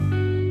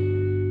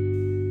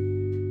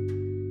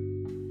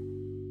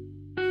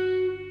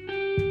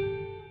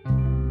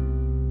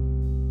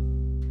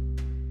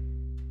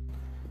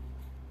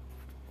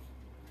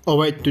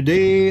Alright,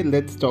 today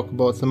let's talk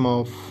about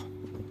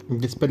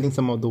dispelling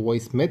some of the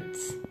voice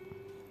myths.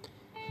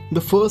 The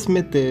first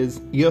myth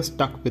is you're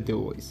stuck with your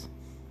voice.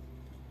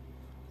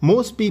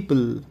 Most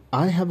people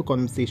I have a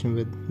conversation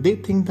with, they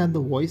think that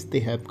the voice they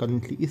have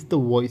currently is the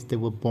voice they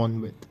were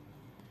born with.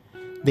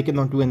 They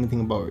cannot do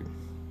anything about it.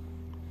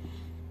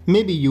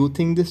 Maybe you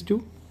think this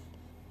too.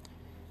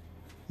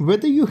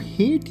 Whether you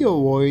hate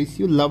your voice,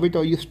 you love it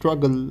or you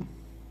struggle,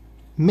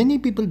 many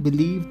people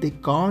believe they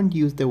can't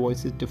use their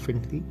voices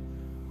differently,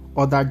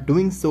 or that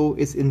doing so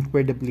is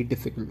incredibly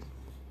difficult.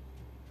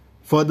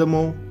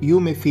 Furthermore, you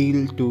may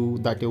feel too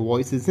that your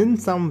voice is in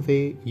some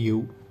way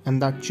you,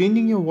 and that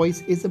changing your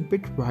voice is a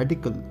bit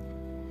radical.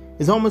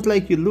 It's almost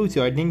like you lose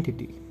your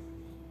identity.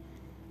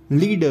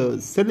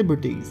 Leaders,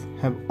 celebrities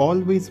have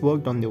always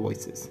worked on their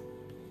voices.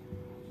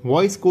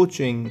 Voice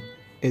coaching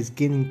is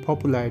gaining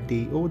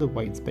popularity over the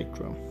wide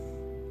spectrum.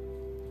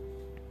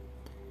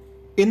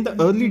 In the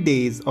early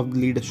days of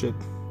leadership,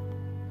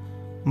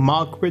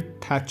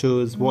 Margaret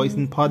Thatcher's voice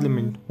in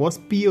Parliament was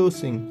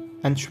piercing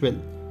and shrill.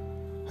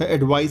 Her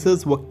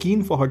advisors were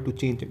keen for her to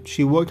change it.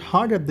 She worked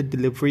hard at the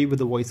delivery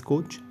with a voice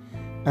coach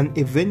and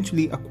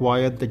eventually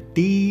acquired the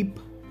deep,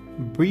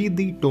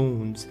 breathy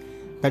tones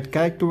that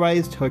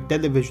characterized her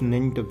television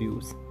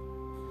interviews.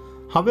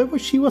 However,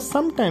 she was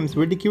sometimes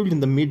ridiculed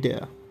in the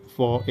media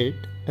for it,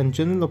 and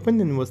general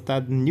opinion was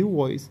that the new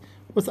voice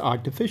was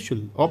artificial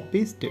or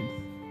pasted.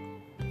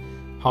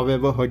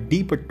 However, her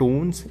deeper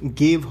tones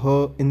gave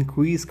her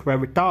increased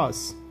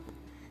gravitas.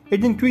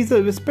 It increased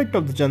the respect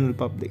of the general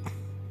public.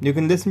 You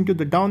can listen to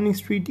the Downing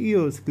Street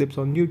Years clips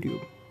on YouTube.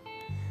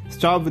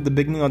 Start with the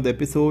beginning of the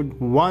episode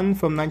 1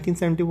 from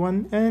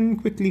 1971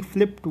 and quickly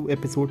flip to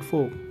episode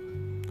 4.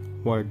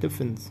 What a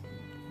difference.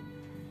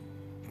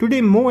 Today,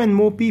 more and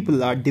more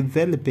people are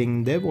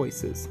developing their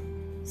voices,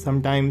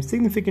 sometimes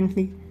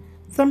significantly,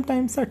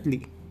 sometimes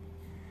subtly.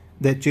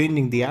 They're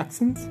changing the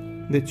accents,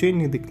 they're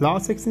changing the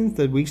class accents,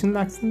 the regional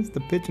accents, the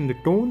pitch and the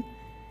tone,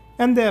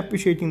 and they're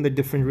appreciating the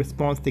different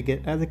response they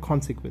get as a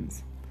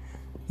consequence.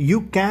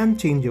 You can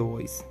change your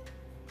voice,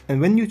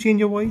 and when you change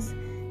your voice,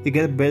 you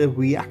get a better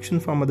reaction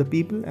from other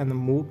people and a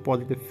more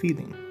positive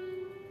feeling.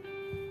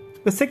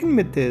 The second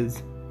myth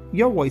is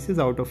your voice is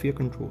out of your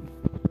control.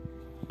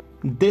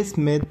 This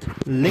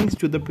myth links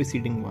to the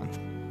preceding one.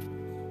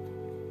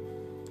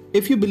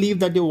 If you believe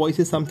that your voice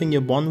is something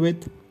you're born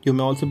with, you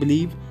may also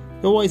believe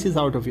your voice is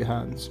out of your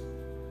hands.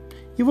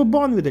 You were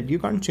born with it, you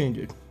can't change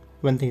it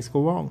when things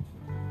go wrong.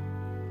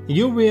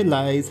 You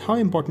realize how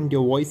important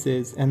your voice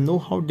is and know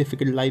how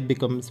difficult life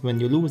becomes when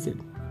you lose it.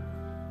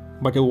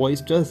 But your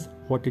voice does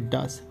what it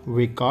does,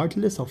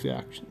 regardless of your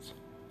actions.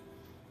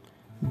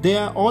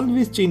 There are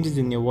always changes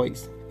in your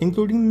voice,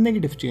 including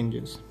negative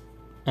changes,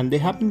 and they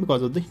happen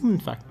because of the human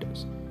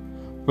factors.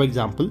 For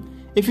example,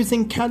 if you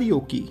sing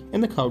karaoke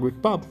in a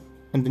crowded pub,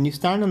 and then you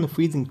stand on a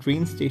freezing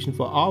train station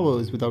for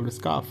hours without a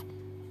scarf,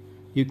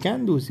 you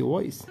can lose your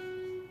voice.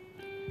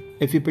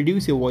 If you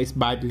produce your voice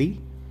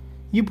badly,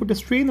 you put a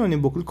strain on your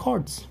vocal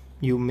cords.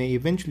 You may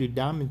eventually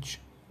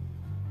damage.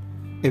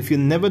 If you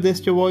never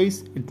rest your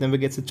voice, it never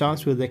gets a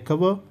chance to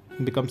recover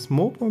and becomes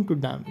more prone to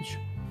damage.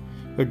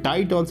 Your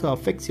diet also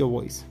affects your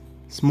voice.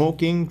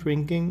 Smoking,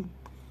 drinking,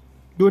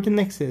 do it in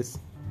excess.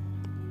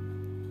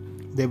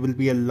 There will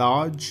be a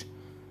large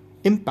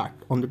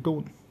impact on the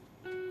tone.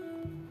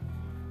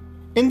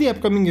 In the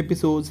upcoming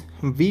episodes,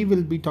 we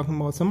will be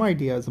talking about some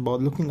ideas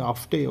about looking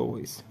after your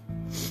voice.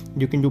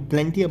 You can do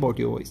plenty about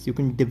your voice. You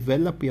can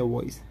develop your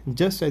voice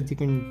just as you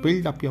can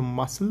build up your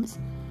muscles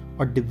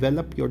or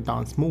develop your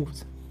dance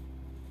moves.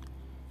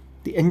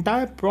 The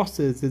entire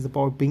process is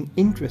about being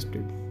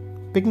interested,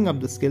 picking up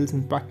the skills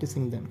and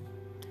practicing them.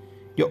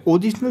 Your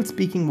original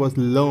speaking was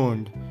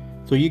learned,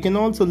 so you can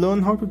also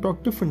learn how to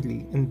talk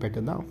differently and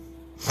better now.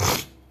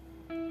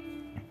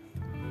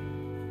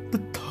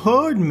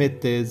 Third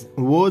myth is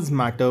words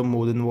matter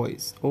more than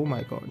voice. Oh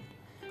my god.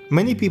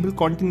 Many people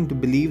continue to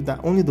believe that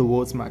only the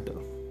words matter,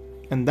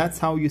 and that's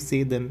how you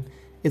say them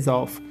is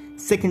of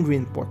secondary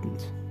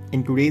importance.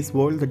 In today's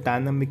world, the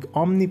dynamic,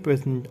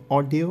 omnipresent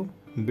audio,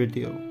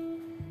 video,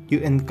 you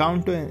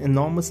encounter an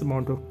enormous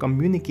amount of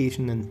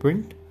communication in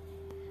print.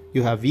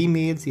 You have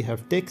emails, you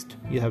have text,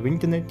 you have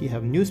internet, you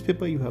have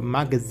newspaper, you have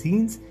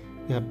magazines,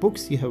 you have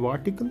books, you have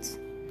articles.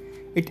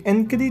 It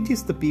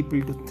encourages the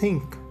people to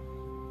think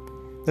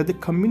that the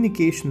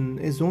communication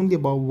is only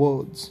about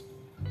words.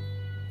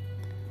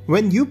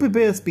 When you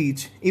prepare a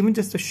speech, even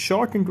just a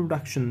short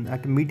introduction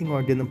at a meeting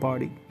or dinner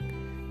party,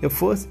 your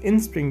first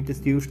instinct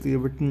is usually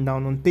written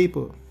down on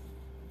paper.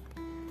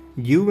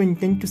 You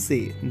intend to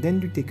say,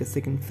 then you take a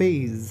second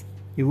phase.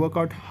 You work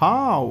out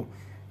how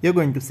you're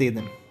going to say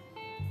them.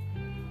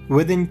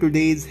 Within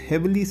today's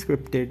heavily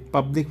scripted,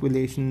 public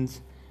relations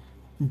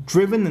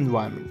driven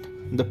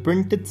environment, the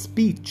printed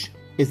speech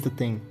is the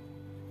thing.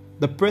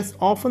 The press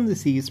often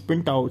receives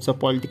printouts of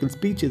political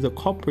speeches or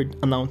corporate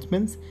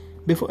announcements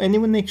before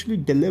anyone actually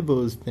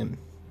delivers them.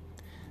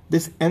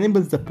 This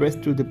enables the press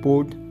to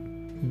report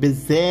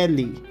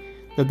bizarrely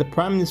that the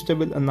Prime Minister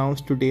will announce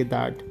today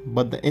that,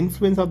 but the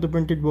influence of the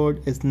printed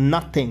word is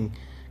nothing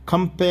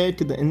compared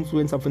to the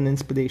influence of an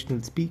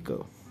inspirational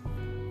speaker.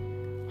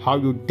 How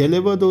you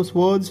deliver those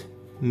words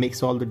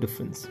makes all the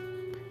difference.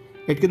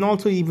 It can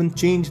also even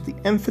change the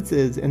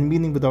emphasis and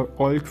meaning without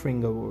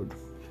altering a word.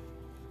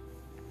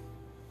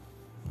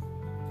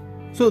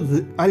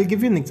 So I'll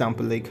give you an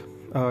example,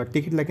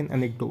 take it like an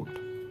anecdote.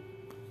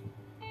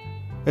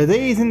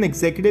 Ray is an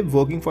executive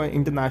working for an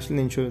international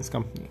insurance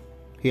company.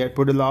 He had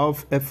put a lot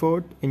of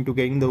effort into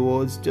getting the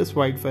words just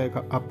right for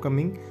an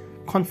upcoming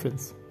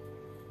conference.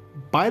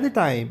 By the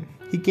time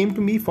he came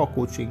to me for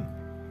coaching,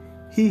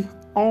 he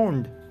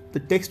owned the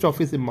text of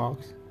his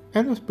remarks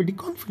and was pretty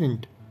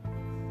confident.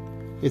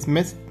 His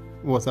message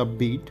was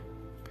upbeat.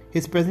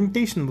 His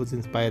presentation was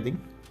inspiring.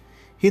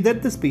 He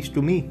read the speech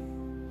to me.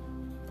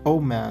 Oh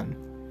man,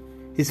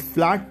 his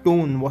flat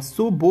tone was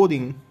so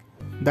boring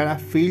that I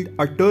failed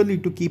utterly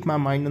to keep my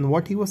mind on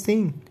what he was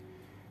saying.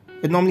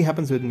 It normally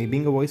happens with me.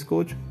 Being a voice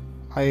coach,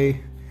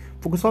 I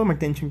focus all my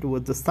attention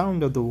towards the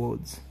sound of the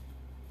words,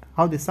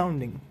 how they're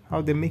sounding,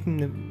 how they're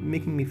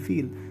making me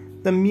feel,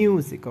 the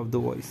music of the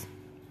voice.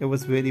 It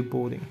was very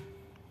boring.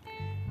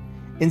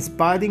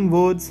 Inspiring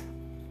words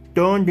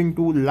turned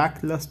into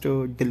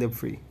lackluster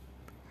delivery.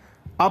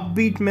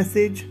 Upbeat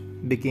message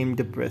became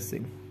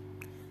depressing.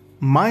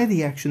 My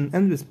reaction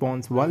and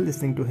response while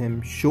listening to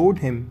him showed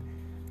him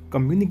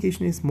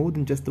communication is more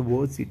than just the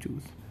words you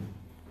choose.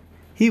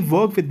 He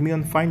worked with me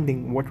on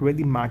finding what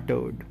really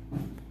mattered,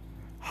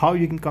 how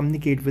you can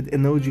communicate with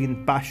energy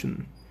and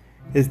passion.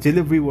 His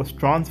delivery was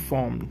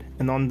transformed,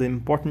 and on the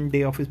important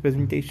day of his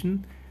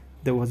presentation,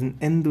 there was an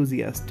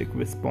enthusiastic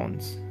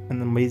response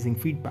and amazing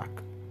feedback.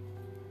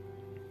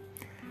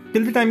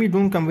 Till the time you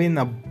don't convey an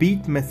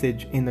upbeat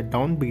message in a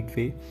downbeat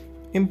way,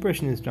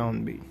 impression is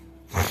downbeat.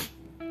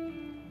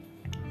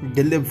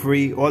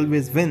 Delivery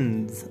always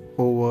wins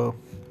over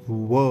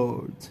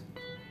words.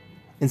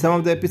 In some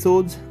of the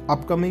episodes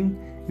upcoming,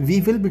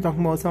 we will be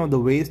talking about some of the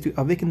ways to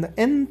awaken the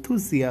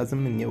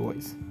enthusiasm in your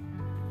voice.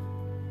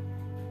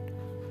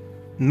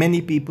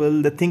 Many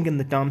people they think in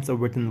the terms of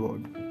written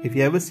word. If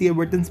you ever see a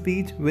written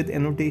speech with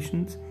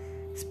annotations,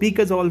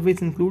 speakers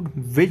always include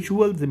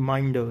visual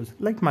reminders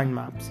like mind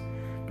maps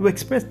to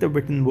express the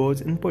written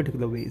words in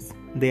particular ways.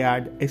 They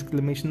add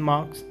exclamation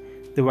marks,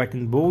 they write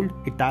in bold,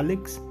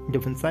 italics,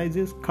 different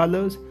sizes,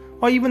 colors,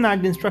 or even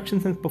add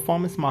instructions and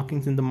performance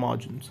markings in the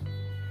margins.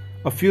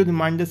 A few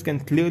reminders can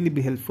clearly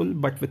be helpful,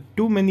 but with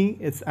too many,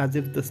 it's as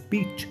if the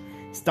speech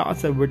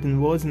starts at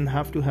written words and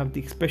have to have the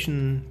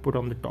expression put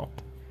on the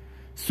top.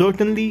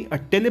 Certainly, a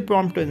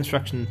teleprompter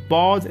instruction,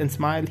 pause and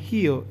smile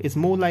here, is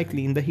more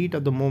likely in the heat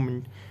of the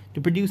moment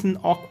to produce an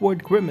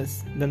awkward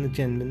grimace than a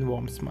genuine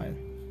warm smile.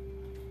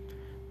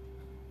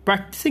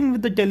 Practicing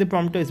with the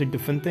teleprompter is a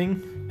different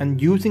thing,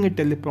 and using a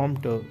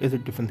teleprompter is a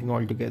different thing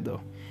altogether.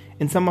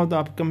 In some of the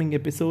upcoming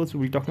episodes,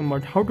 we'll be talking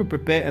about how to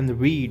prepare and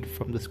read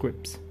from the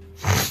scripts.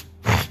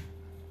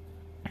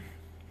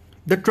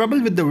 The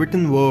trouble with the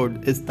written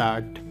word is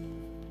that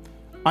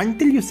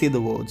until you say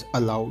the words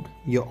aloud,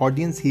 your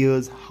audience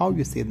hears how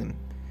you say them.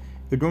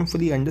 You don't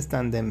fully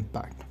understand the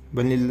impact.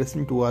 When you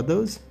listen to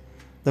others,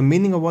 the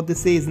meaning of what they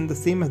say isn't the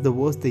same as the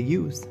words they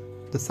use.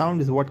 The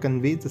sound is what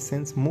conveys the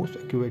sense most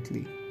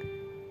accurately.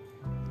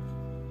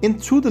 In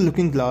Through the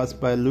Looking Glass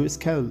by Lewis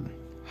Carroll,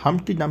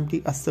 Humpty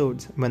Dumpty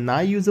asserts, when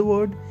I use a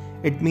word,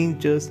 it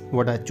means just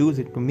what I choose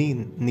it to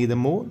mean, neither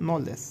more nor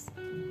less.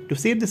 To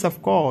say this,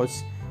 of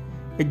course,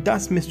 it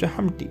does Mr.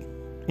 Humpty.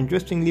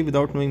 Interestingly,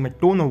 without knowing my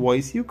tone of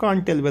voice, you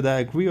can't tell whether I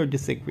agree or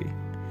disagree.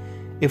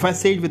 If I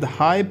say it with a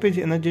high-pitched,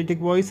 energetic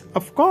voice,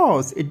 of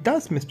course, it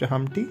does Mr.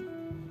 Humpty.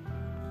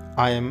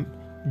 I am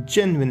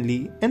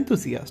genuinely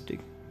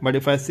enthusiastic. But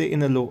if I say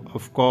in a low,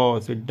 of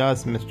course, it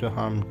does Mr.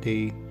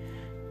 Humpty,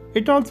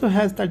 it also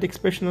has that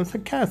expression of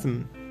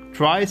sarcasm.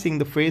 Try saying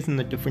the phrase in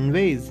a different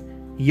ways,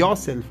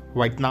 yourself,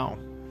 right now.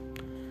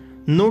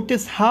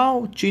 Notice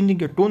how changing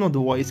your tone of the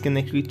voice can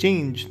actually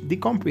change the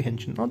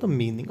comprehension or the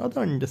meaning or the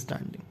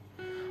understanding.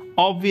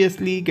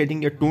 Obviously,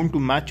 getting your tone to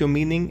match your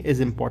meaning is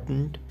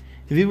important.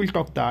 We will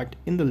talk that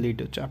in the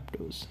later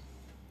chapters.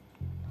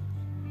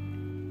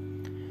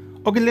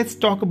 Okay, let's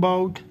talk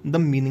about the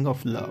meaning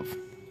of love.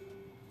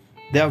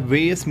 There are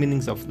various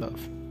meanings of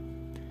love.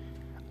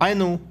 I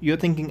know you're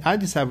thinking, I'll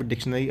just have a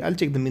dictionary, I'll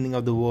check the meaning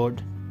of the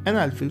word, and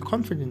I'll feel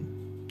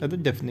confident that the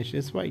definition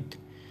is right.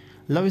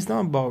 Love is not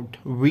about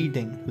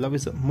reading, love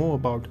is more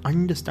about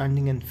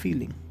understanding and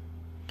feeling.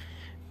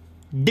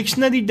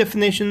 Dictionary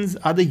definitions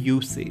are the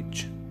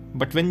usage,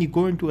 but when you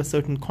go into a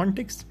certain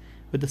context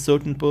with a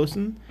certain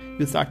person,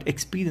 you start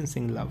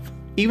experiencing love.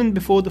 Even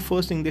before the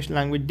first English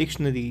language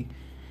dictionary,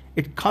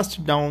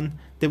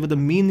 there were the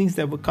meanings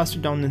that were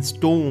cast down in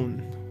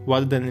stone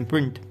rather than in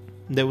print.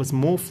 There was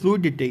more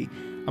fluidity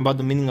about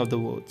the meaning of the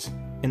words.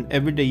 In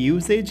everyday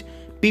usage,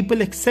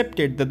 people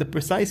accepted that the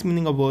precise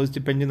meaning of words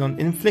depended on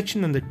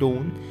inflection and the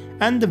tone,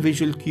 and the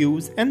visual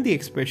cues and the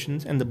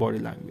expressions and the body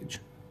language.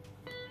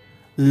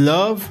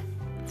 Love,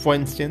 for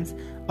instance,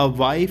 a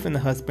wife and a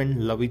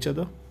husband love each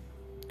other.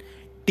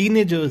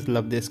 Teenagers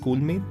love their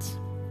schoolmates.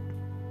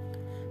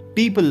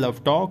 People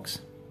love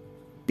dogs.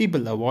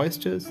 People love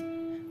oysters.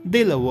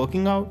 They love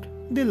working out.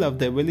 they love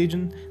their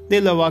religion, they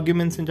love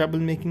arguments and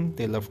troublemaking,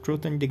 they love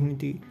truth and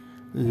dignity.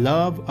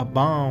 Love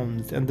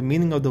abounds, and the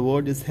meaning of the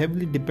word is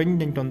heavily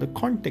dependent on the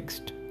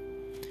context.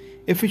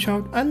 If we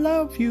shout, "I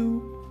love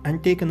you,"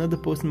 and take another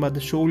person by the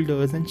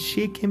shoulders and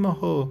shake him or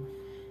her,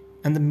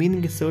 and the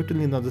meaning is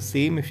certainly not the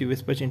same if you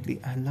whisper gently,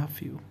 "I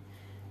love you,"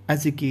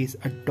 as you gaze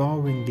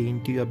adoringly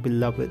into your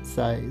beloved's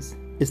eyes.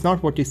 It's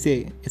not what you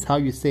say, it's how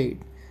you say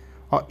it.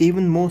 Or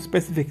even more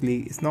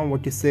specifically, it's not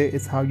what you say,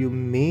 it's how you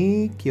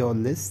make your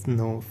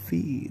listener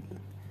feel.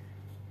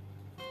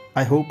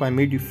 I hope I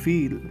made you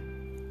feel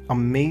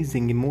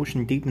amazing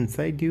emotion deep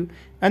inside you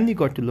and you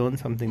got to learn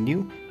something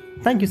new.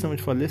 Thank you so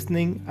much for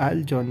listening.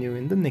 I'll join you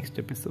in the next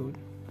episode.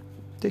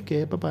 Take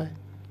care. Bye-bye.